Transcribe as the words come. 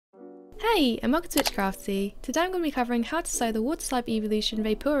Hey, and welcome to Witchcrafty. Today I'm going to be covering how to sew the water type evolution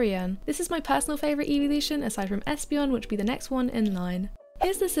Vaporeon. This is my personal favourite evolution aside from Espeon, which will be the next one in line.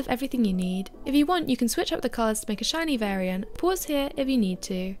 Here's a list of everything you need. If you want, you can switch up the colours to make a shiny variant. Pause here if you need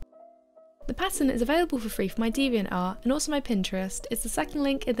to. The pattern is available for free for my DeviantArt and also my Pinterest. It's the second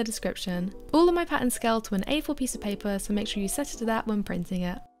link in the description. All of my patterns scale to an A4 piece of paper, so make sure you set it to that when printing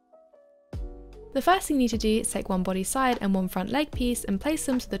it. The first thing you need to do is take one body side and one front leg piece and place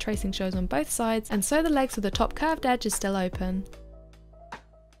them so the tracing shows on both sides, and sew the legs so the top curved edge is still open.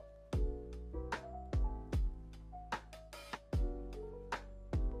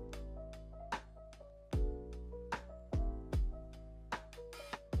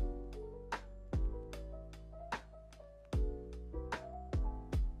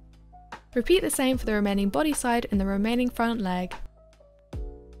 Repeat the same for the remaining body side and the remaining front leg.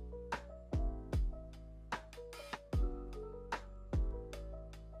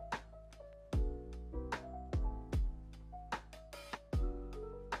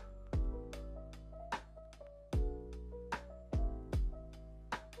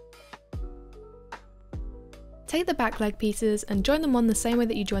 Take the back leg pieces and join them on the same way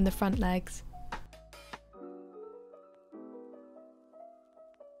that you join the front legs.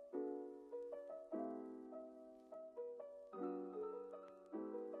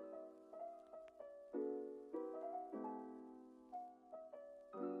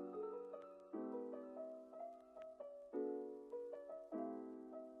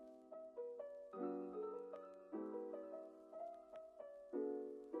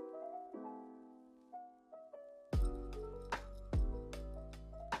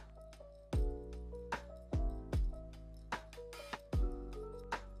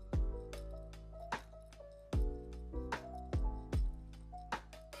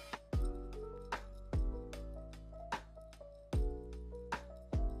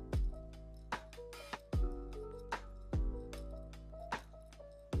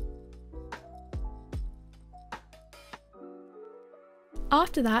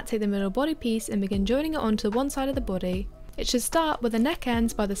 After that, take the middle body piece and begin joining it onto one side of the body. It should start where the neck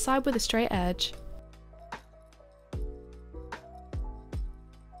ends by the side with a straight edge.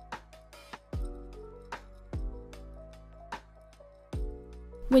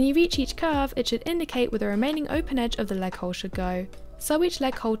 When you reach each curve, it should indicate where the remaining open edge of the leg hole should go. Sew each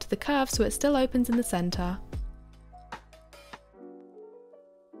leg hole to the curve so it still opens in the centre.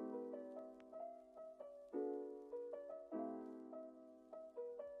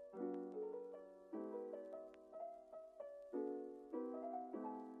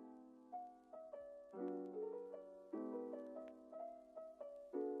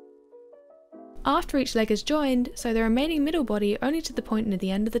 After each leg is joined, sew the remaining middle body only to the point near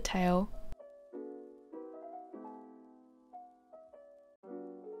the end of the tail.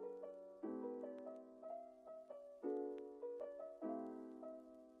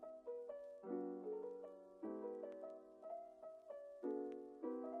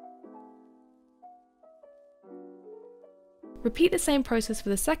 Repeat the same process for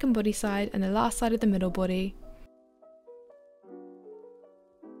the second body side and the last side of the middle body.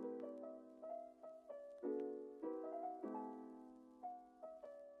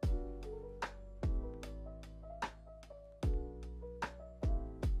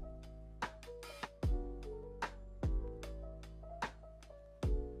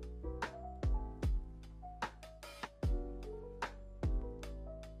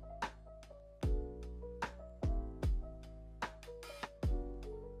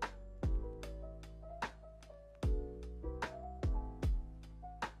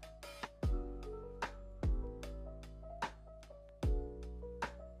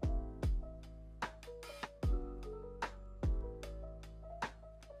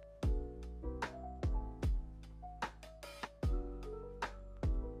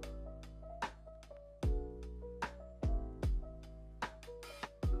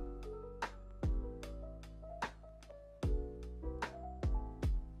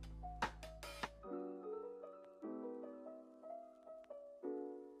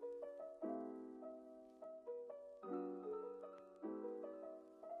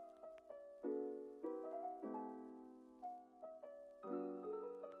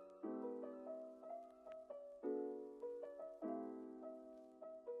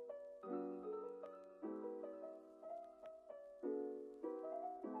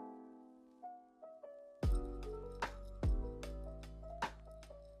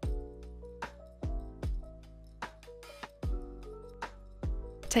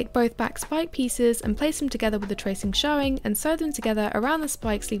 Take both back spike pieces and place them together with the tracing showing, and sew them together around the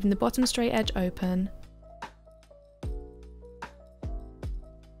spikes, leaving the bottom straight edge open.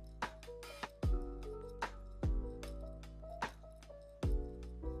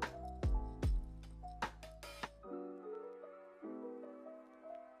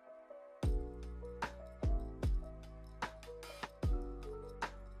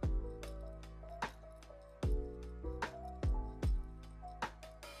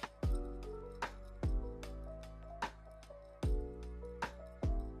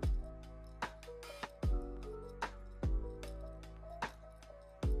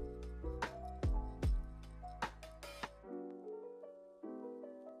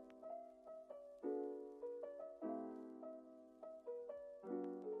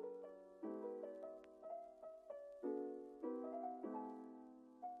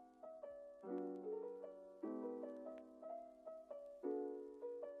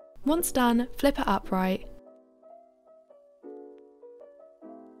 Once done, flip it upright.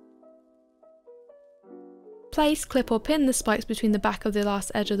 Place, clip or pin the spikes between the back of the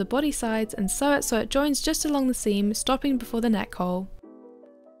last edge of the body sides and sew it so it joins just along the seam, stopping before the neck hole.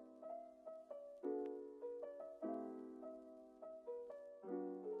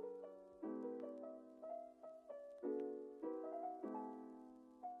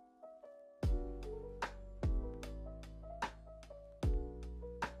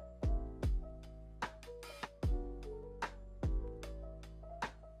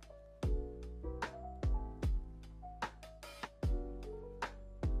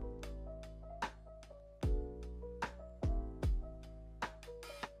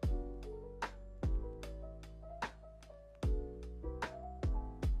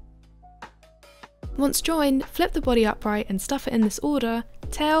 Once joined, flip the body upright and stuff it in this order: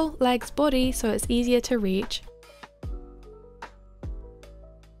 tail, legs, body, so it's easier to reach.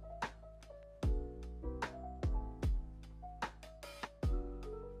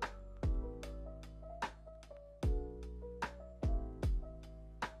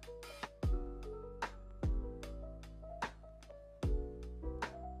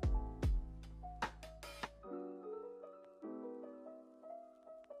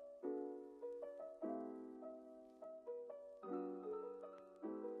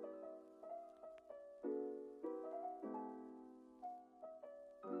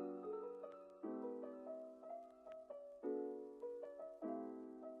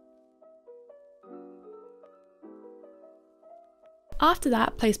 After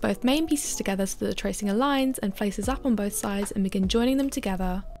that, place both main pieces together so that the tracing aligns and faces up on both sides, and begin joining them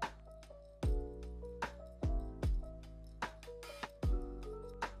together.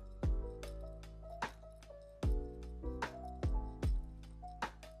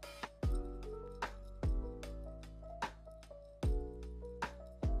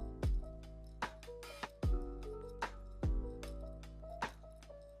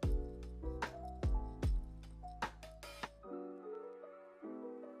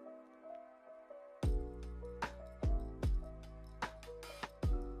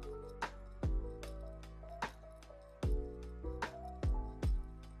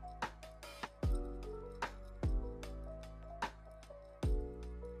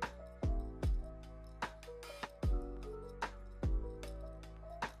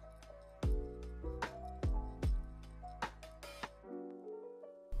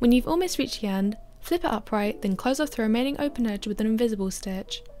 When you've almost reached the end, flip it upright, then close off the remaining open edge with an invisible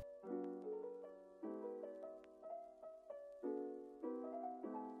stitch.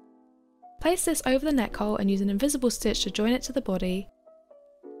 Place this over the neck hole and use an invisible stitch to join it to the body.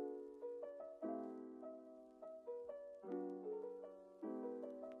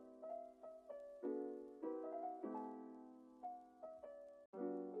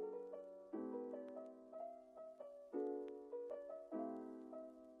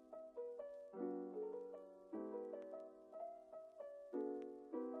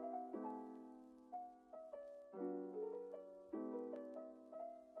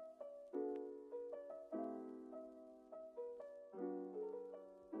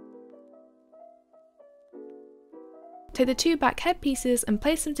 Take the two back head pieces and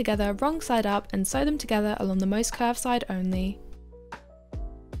place them together wrong side up and sew them together along the most curved side only.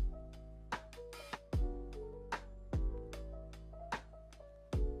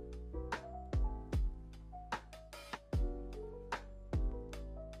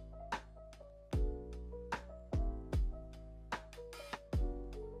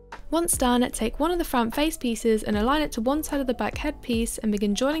 Once done, take one of the front face pieces and align it to one side of the back head piece and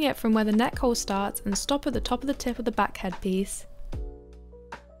begin joining it from where the neck hole starts and stop at the top of the tip of the back head piece.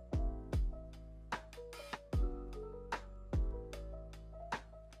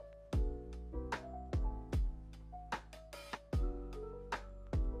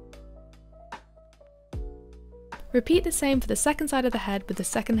 Repeat the same for the second side of the head with the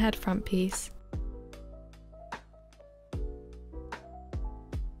second head front piece.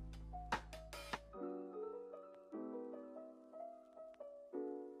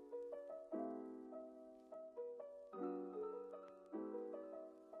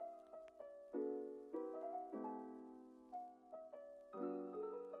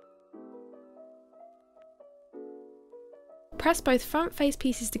 Press both front face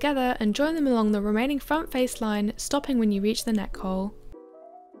pieces together and join them along the remaining front face line, stopping when you reach the neck hole.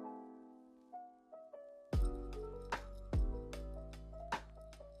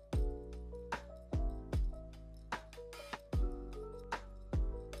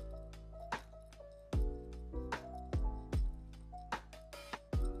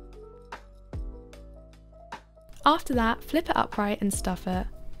 After that, flip it upright and stuff it.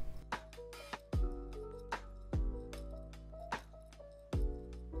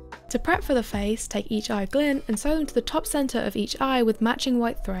 To prep for the face, take each eye glint and sew them to the top centre of each eye with matching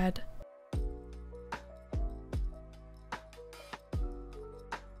white thread.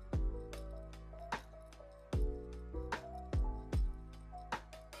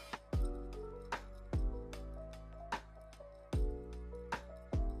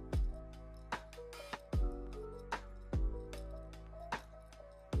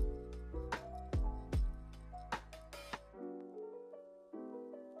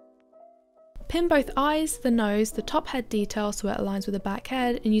 Pin both eyes, the nose, the top head detail so it aligns with the back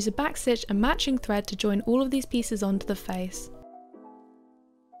head, and use a backstitch and matching thread to join all of these pieces onto the face.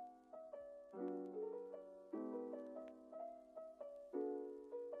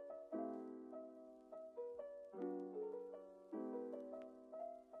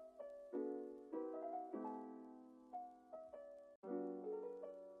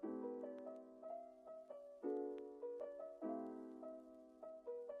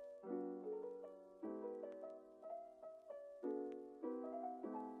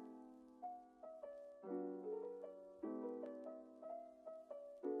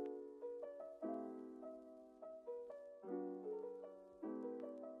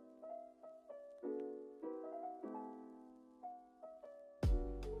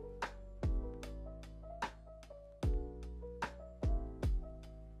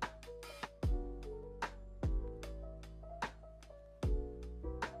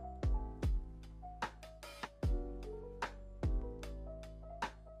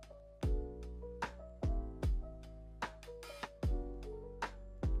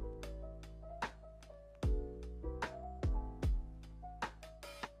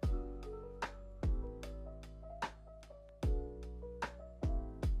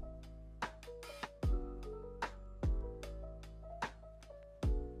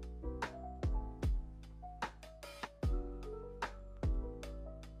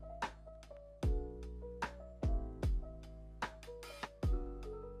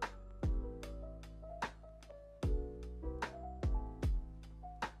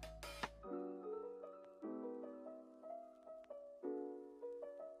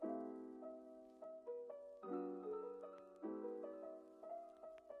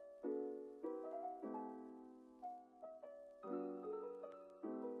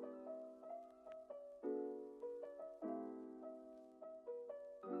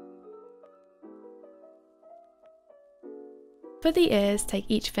 For the ears, take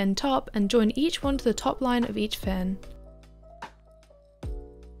each fin top and join each one to the top line of each fin.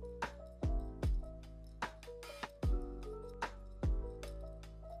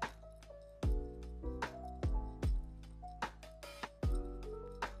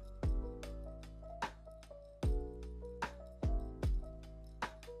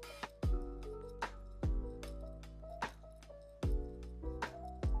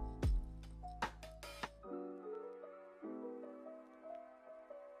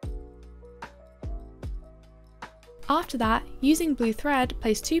 After that, using blue thread,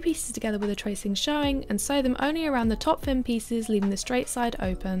 place two pieces together with the tracing showing and sew them only around the top fin pieces, leaving the straight side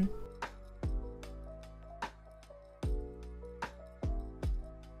open.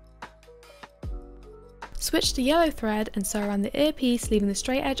 Switch to yellow thread and sew around the ear piece, leaving the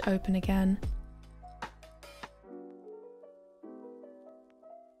straight edge open again.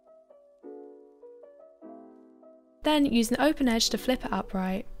 Then use an open edge to flip it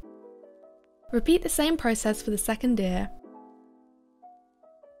upright. Repeat the same process for the second ear.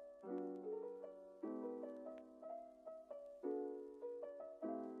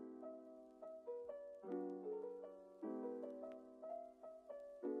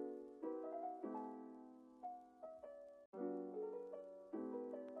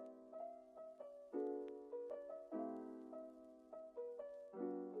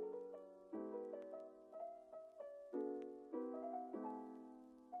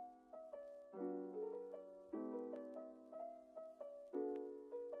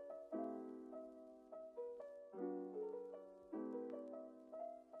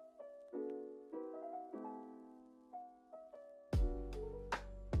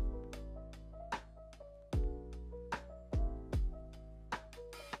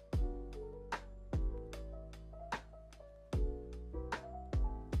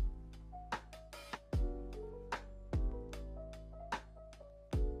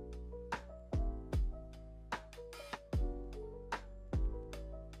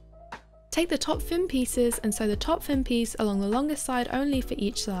 Take the top fin pieces and sew the top fin piece along the longest side only for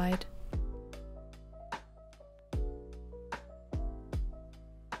each side.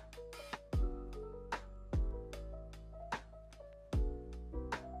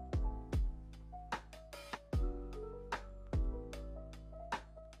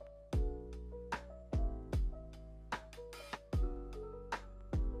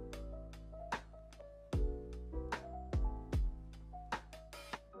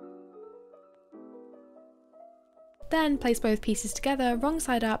 Then place both pieces together wrong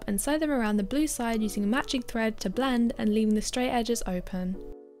side up and sew them around the blue side using a matching thread to blend and leaving the straight edges open.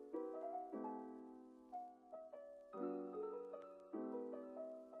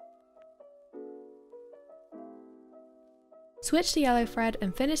 Switch to yellow thread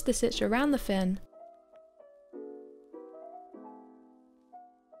and finish the stitch around the fin.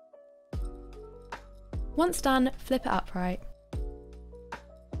 Once done, flip it upright.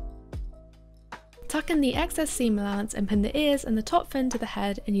 Tuck in the excess seam allowance and pin the ears and the top fin to the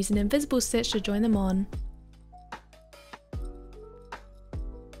head and use an invisible stitch to join them on.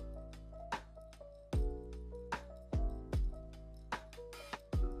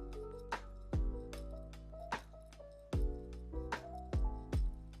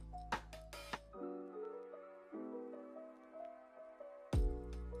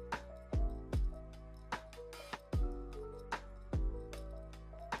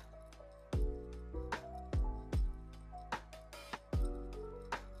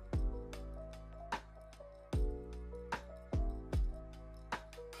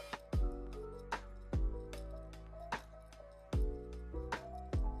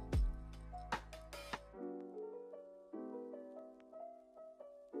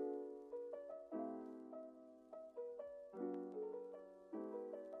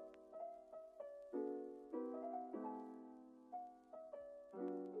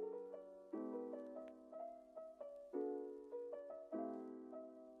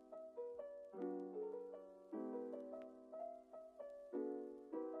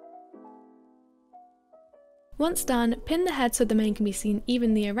 Once done, pin the head so the mane can be seen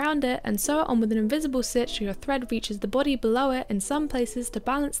evenly around it and sew it on with an invisible stitch so your thread reaches the body below it in some places to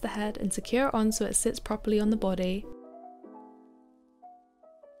balance the head and secure it on so it sits properly on the body.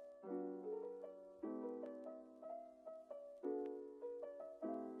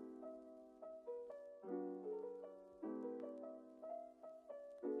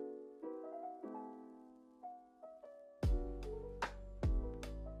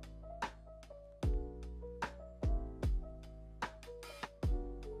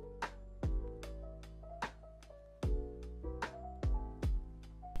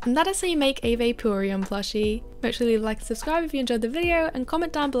 And that is how you make a Vaporeon plushie. Make sure to leave a like and subscribe if you enjoyed the video, and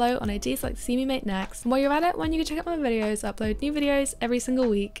comment down below on ideas you'd like to see me make next. And while you're at it, why don't you go check out my videos? I upload new videos every single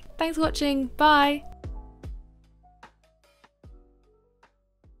week. Thanks for watching, bye!